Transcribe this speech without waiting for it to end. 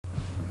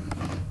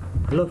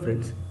Hello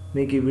friends,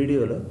 మీకు ఈ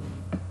వీడియోలో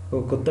ఒక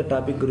కొత్త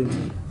టాపిక్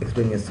గురించి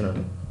ఎక్స్ప్లెయిన్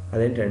చేస్తున్నాను.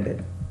 అదేంటంటే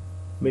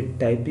మీ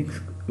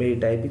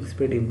టైపింగ్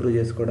స్పీడ్ ఇంప్రూవ్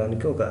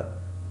చేసుకోవడానికి ఒక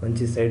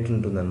మంచి సైట్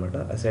ఉంటుందన్నమాట.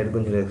 ఆ సైట్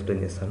గురించి నేను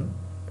ఎక్స్ప్లెయిన్ చేస్తాను.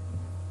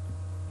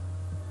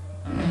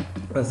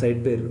 ఆ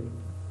సైట్ పేరు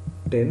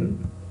 10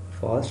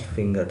 ఫాస్ట్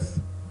ఫింగర్స్.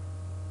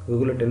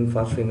 గూగుల్లో 10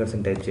 ఫాస్ట్ ఫింగర్స్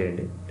అని టైప్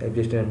చేయండి. టైప్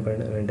చేసిన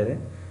వెంటనే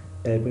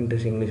టైపింగ్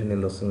టెస్ట్ ఇంగ్లీష్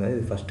అని వస్తుంది.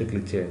 ఇది ఫస్ట్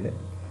క్లిక్ చేయండి.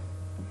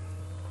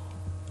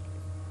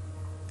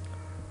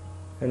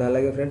 అండ్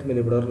అలాగే ఫ్రెండ్స్, మీరు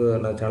ఇప్పటివరకు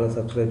నా ఛానల్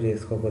సబ్స్క్రైబ్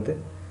చేసుకోకపోతే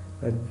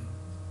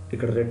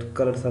ఇక్కడ రెడ్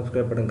కలర్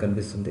సబ్స్క్రైబ్ బటన్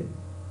కనిపిస్తుంది,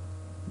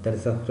 దాన్ని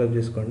సబ్స్క్రైబ్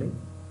చేసుకోండి.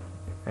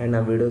 అండ్ నా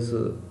వీడియోస్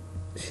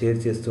షేర్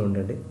చేస్తూ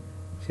ఉండండి.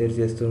 షేర్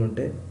చేస్తూ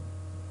ఉంటే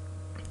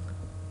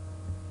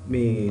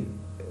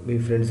మీ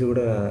ఫ్రెండ్స్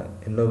కూడా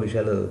ఎన్నో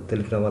విషయాలు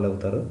తెలిసిన వాళ్ళు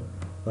అవుతారు.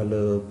 వాళ్ళు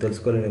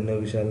తెలుసుకోలేని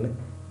ఎన్నో విషయాలని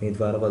మీ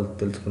ద్వారా వాళ్ళు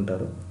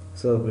తెలుసుకుంటారు.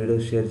 సో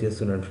వీడియోస్ షేర్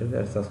చేస్తున్నాను ఫ్రెండ్స్,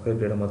 అది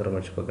సబ్స్క్రైబ్ చేయడం మాత్రం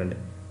మర్చిపోకండి.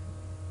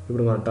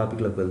 ఇప్పుడు మన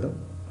టాపిక్లోకి వెళ్దాం.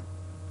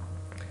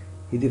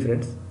 ఇది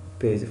ఫ్రెండ్స్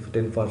పేజ్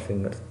 10 ఫాస్ట్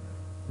ఫింగర్స్.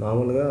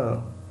 మామూలుగా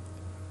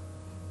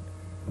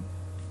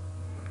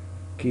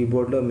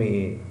కీబోర్డ్లో మీ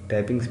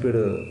టైపింగ్ స్పీడ్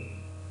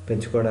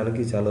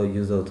పెంచుకోవడానికి చాలా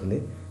యూజ్ అవుతుంది.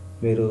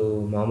 మీరు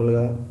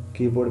మామూలుగా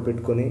కీబోర్డ్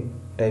పెట్టుకొని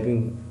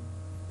టైపింగ్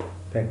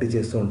ప్రాక్టీస్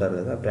చేస్తూ ఉంటారు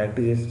కదా.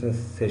 ప్రాక్టీస్ చేసిన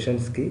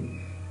సెషన్స్కి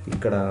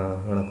ఇక్కడ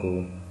మనకు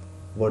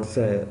వర్డ్స్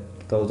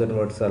 1000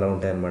 వర్డ్స్ అలా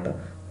ఉంటాయన్నమాట.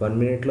 1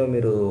 మినిట్లో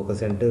మీరు ఒక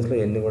సెంటెన్స్లో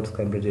ఎన్ని వర్డ్స్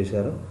కంప్లీట్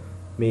చేశారో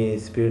మీ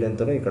స్పీడ్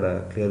ఎంతనో ఇక్కడ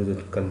క్లియర్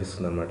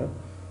కనిపిస్తుంది అన్నమాట.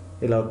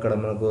 ఇలా ఇక్కడ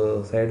మనకు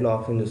సైడ్లో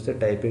ఆప్షన్ చూస్తే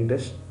typing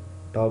test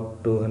top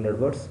 200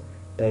 words,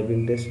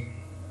 typing test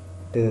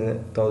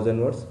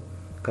 1000 words,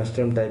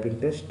 custom typing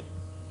test.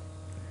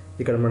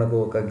 ఇక్కడ మనకు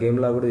ఒక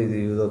గేమ్లా కూడా ఇది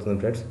యూజ్ అవుతుంది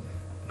ఫ్రెండ్స్.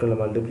 ఇక్కడ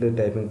మల్టిప్లే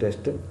టైపింగ్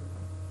టెస్ట్,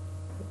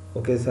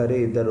 ఒకేసారి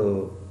ఇద్దరు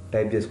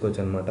టైప్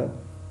చేసుకోవచ్చు అనమాట.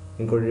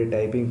 ఇంకోటి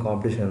టైపింగ్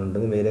కాంపిటీషన్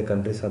ఉంటుంది. వేరే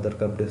కంట్రీస్, అదర్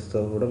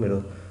కంట్రీస్తో కూడా మీరు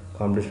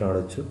కాంపిటీషన్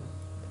ఆడవచ్చు.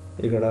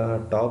 ఇక్కడ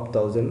top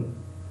 1000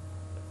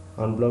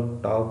 unblock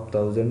top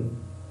 1000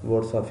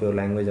 words of your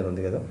language అని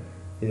ఉంది కదా,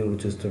 ఇది కూడా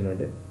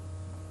చూస్తుండండి.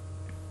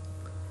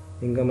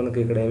 ఇంకా మనకి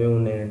ఇక్కడ ఏమేమి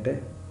ఉన్నాయంటే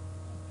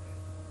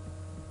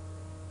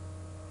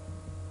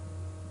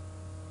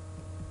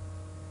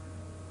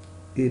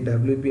ఈ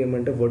WPM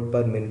అంటే word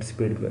per minute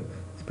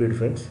speed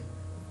friends.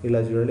 ఇలా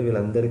చూడండి,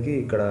 వీళ్ళందరికీ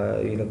ఇక్కడ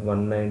వీళ్ళకి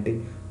 190.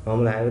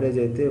 మామూలు యావరేజ్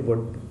అయితే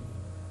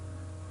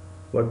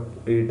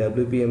ఈ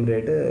WPM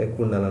రేట్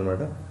ఎక్కువ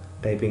ఉండాలన్నమాట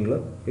టైపింగ్లో.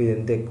 ఇది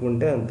ఎంత ఎక్కువ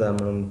ఉంటే అంత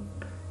మనం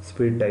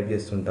స్పీడ్ టైప్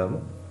చేస్తుంటాము.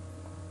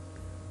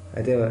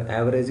 అయితే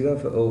యావరేజ్గా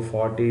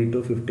 40 to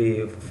 50,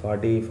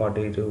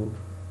 40 to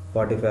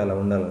 45 అలా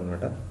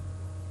ఉండాలన్నమాట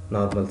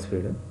నార్మల్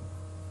స్పీడ్.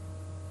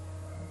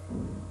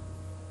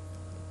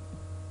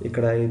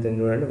 ఇక్కడ అయితే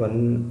చూడండి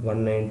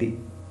 190.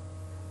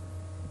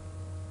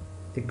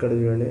 ఇక్కడ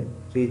చూడండి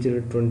రీచ్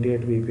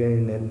 28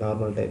 BPM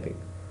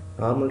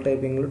నార్మల్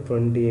టైపింగ్లో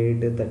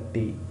 28,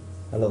 30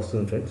 అలా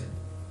వస్తుంది ఫ్రెండ్స్.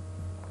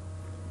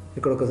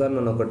 ఇక్కడ ఒకసారి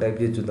నన్ను ఒక టైప్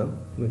చేసి చూద్దాం,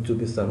 మీకు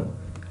చూపిస్తాను.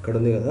 ఇక్కడ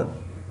ఉంది కదా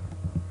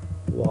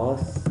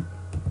వాస్,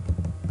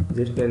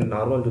 జస్ట్ నేను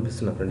నార్మల్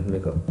చూపిస్తున్నా ఫ్రెండ్స్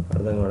మీకు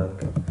అర్థం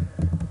కావడానికి.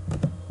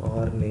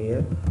 ఆర్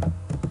నియర్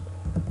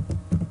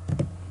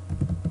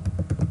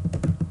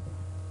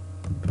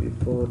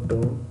బిఫోర్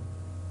డోన్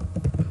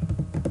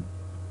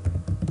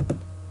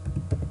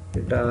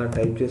ఇట్లా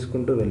టైప్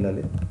చేసుకుంటూ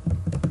వెళ్ళాలి.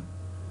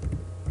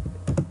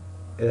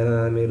 ఏదైనా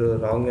మీరు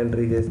రాంగ్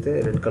ఎంట్రీ చేస్తే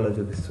రెడ్ కలర్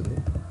చూపిస్తుంది.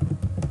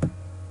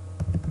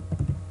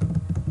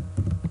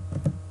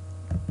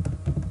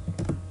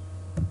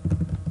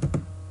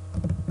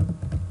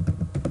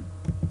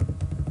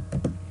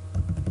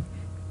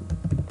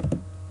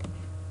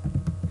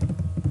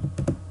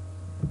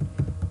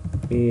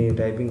 ఈ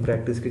టైపింగ్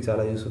ప్రాక్టీస్కి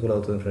చాలా యూస్ఫుల్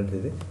అవుతుంది ఫ్రెండ్స్.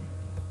 ఇది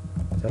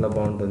చాలా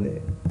బాగుంటుంది.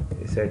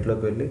 ఈ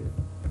సైట్లోకి వెళ్ళి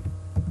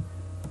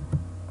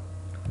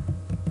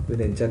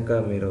మీరు ఎంచక్క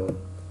మీరు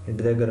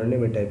ఇంటి దగ్గర నుండి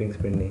మీ టైపింగ్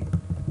స్పీడ్ని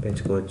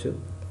పెంచుకోవచ్చు.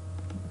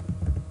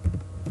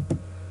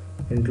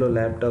 ఇంట్లో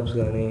ల్యాప్టాప్స్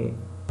కానీ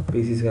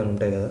పీసీస్ కానీ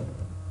ఉంటాయి కదా,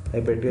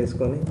 అవి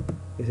పెట్టేసుకొని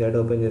ఈ సైట్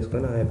ఓపెన్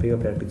చేసుకొని హ్యాపీగా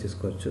ప్రాక్టీస్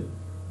చేసుకోవచ్చు.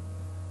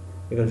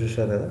 ఇక్కడ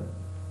చూసారు కదా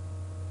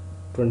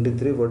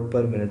 23 వర్డ్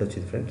పర్ మినిట్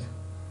వచ్చింది ఫ్రెండ్స్.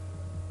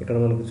 ఇక్కడ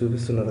మనకు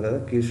చూపిస్తున్నారు కదా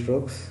కీ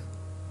స్ట్రోక్స్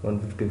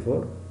 154,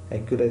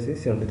 అక్యురసీ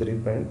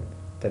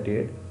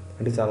 73.38.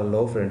 అంటే చాలా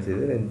లో ఫ్రెండ్స్.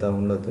 ఇది ఇంత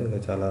ఉండొద్దు, ఇంకా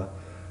చాలా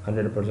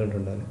 100%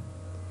 ఉండాలి.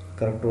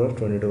 Correct words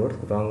 22 words,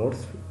 wrong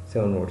words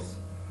 7 words.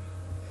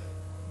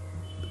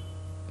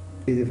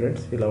 ఇది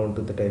ఫ్రెండ్స్ ఇలా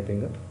ఉంటుంది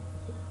టైపింగ్.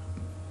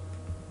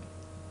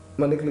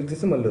 మళ్ళీ క్లిక్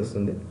చేస్తే మళ్ళీ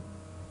వస్తుంది.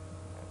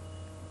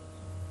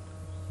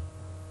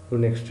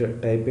 ఇప్పుడు next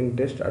typing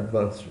test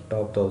advanced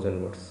top 1000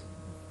 words.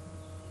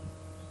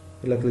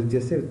 ఇలా క్లిక్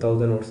చేస్తే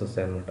 1000 వర్డ్స్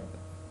వస్తాయి అన్నమాట.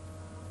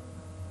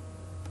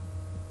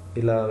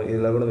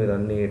 ఇలా కూడా మీరు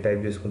అన్ని టైప్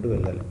చేసుకుంటూ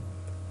వెళ్ళాలి.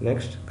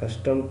 Next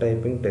custom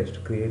typing test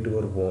create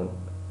your own,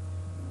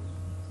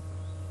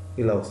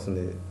 ఇలా వస్తుంది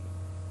ఇది.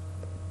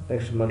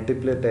 నెక్స్ట్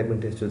మల్టీప్లే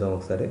టైపింగ్ టెస్ట్ చూద్దాం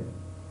ఒకసారి.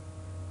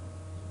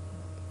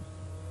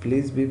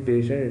 Please be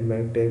patient, it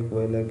might take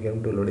while game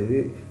to load. ఇది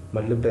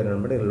మల్టీప్లేయర్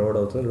అనమాట. ఇది లోడ్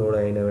అవుతుంది. లోడ్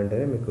అయిన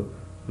వెంటనే మీకు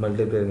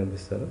మల్టీప్లేయర్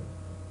కనిపిస్తారు.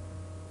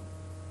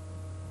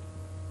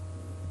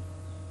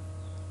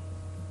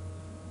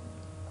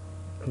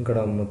 ఇక్కడ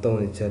మొత్తం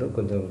ఇచ్చారు,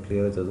 కొంచెం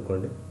క్లియర్గా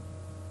చదువుకోండి.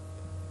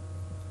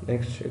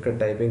 నెక్స్ట్ ఇక్కడ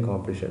టైపింగ్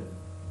కాంపిటీషన్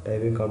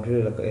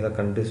ఇలా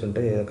కంట్రీస్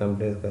ఉంటాయి.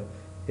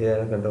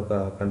 ఏదైనా కంట్రీ ఒక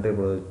కంట్రీ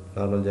ఇప్పుడు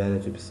నార్మల్ జాయిన్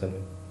అయ్యి చూపిస్తాను.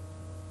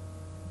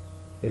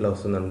 ఇలా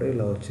వస్తుందండి.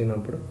 ఇలా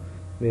వచ్చినప్పుడు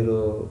మీరు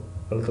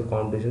వాళ్ళతో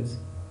కాంపిటీషన్స్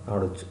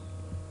ఆడొచ్చు.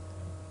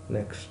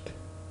 నెక్స్ట్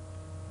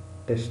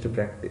టెస్ట్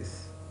ప్రాక్టీస్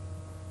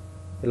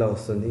ఇలా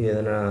వస్తుంది.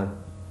 ఏదైనా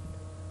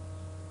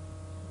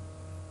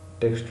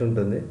టెక్స్ట్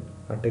ఉంటుంది,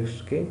 ఆ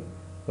టెక్స్ట్కి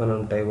మనం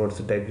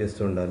వర్డ్స్ టైప్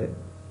చేస్తూ ఉండాలి.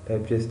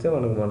 టైప్ చేస్తే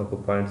మనకు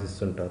పాయింట్స్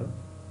ఇస్తుంటారు.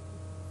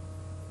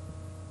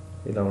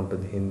 ఇలా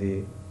ఉంటుంది హిందీ.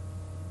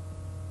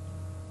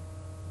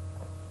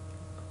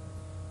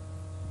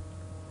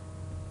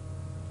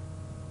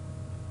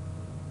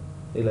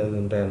 ఇలా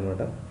ఉంటాయి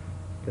అన్నమాట.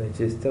 ఇలా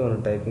చేస్తే మనం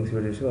టైపింగ్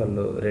స్పీడ్ చూసి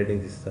వాళ్ళు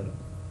రేటింగ్స్ ఇస్తారు.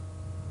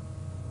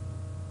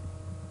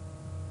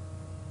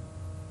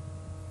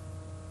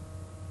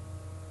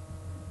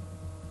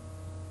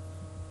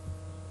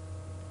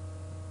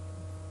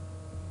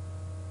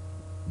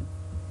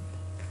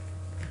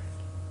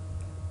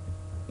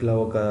 ఇలా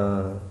ఒక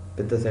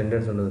పెద్ద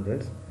సెంటెన్స్ ఉంటుంది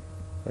ఫ్రెండ్స్,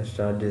 అది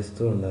స్టార్ట్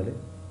చేస్తూ ఉండాలి.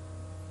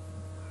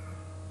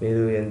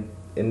 మీరు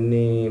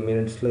ఎన్ని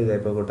మినిట్స్లో ఇది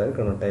అయిపోగొట్టాలి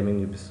ఇక్కడ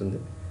టైమింగ్ చూపిస్తుంది.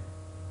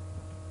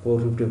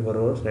 454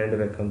 hours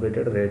 95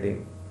 కంప్లీటెడ్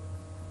రేటింగ్.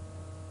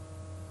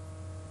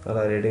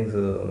 అలా రేటింగ్స్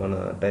మన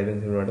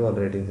టైపింగ్స్ బట్టి వాళ్ళు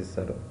రేటింగ్స్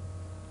ఇస్తారు.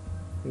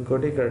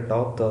 ఇంకోటి ఇక్కడ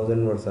టాప్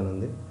 1000 words అని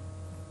ఉంది.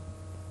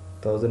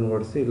 1000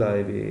 words ఇలా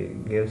ఇవి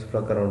గేమ్స్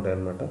ప్రకారం ఉంటాయి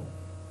అన్నమాట.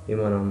 ఇవి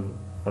మనం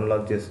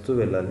అన్లాక్ చేస్తూ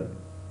వెళ్ళాలి.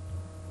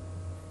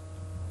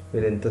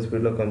 మీరు ఎంత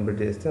స్పీడ్లో కంప్లీట్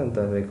చేస్తే అంత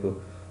మీకు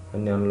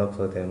అన్ని అన్లాక్స్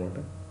అవుతాయి అన్నమాట.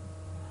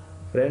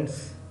 ఫ్రెండ్స్,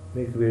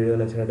 మీకు వీడియో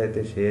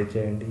నచ్చినట్టయితే షేర్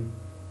చేయండి,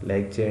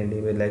 లైక్ చేయండి.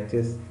 మీరు లైక్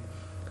చేసి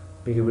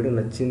మీకు వీడియో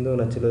నచ్చిందో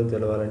నచ్చలేదో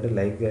తెలవాలంటే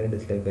లైక్ కానీ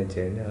డిస్లైక్ కానీ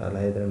చేయండి. అలా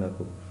అయితే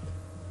నాకు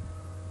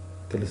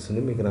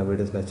తెలుస్తుంది మీకు నా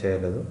వీడియోస్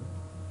నచ్చేయలేదు.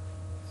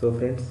 సో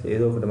ఫ్రెండ్స్,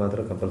 ఏదో ఒకటి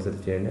మాత్రం కంపల్సరీ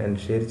చేయండి అండ్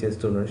షేర్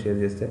చేస్తూ ఉండండి. షేర్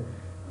చేస్తే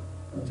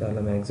చాలా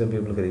మ్యాక్సిమం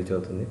పీపుల్కి రీచ్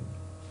అవుతుంది.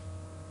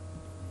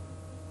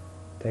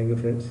 Thank you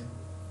friends,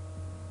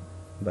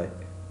 bye.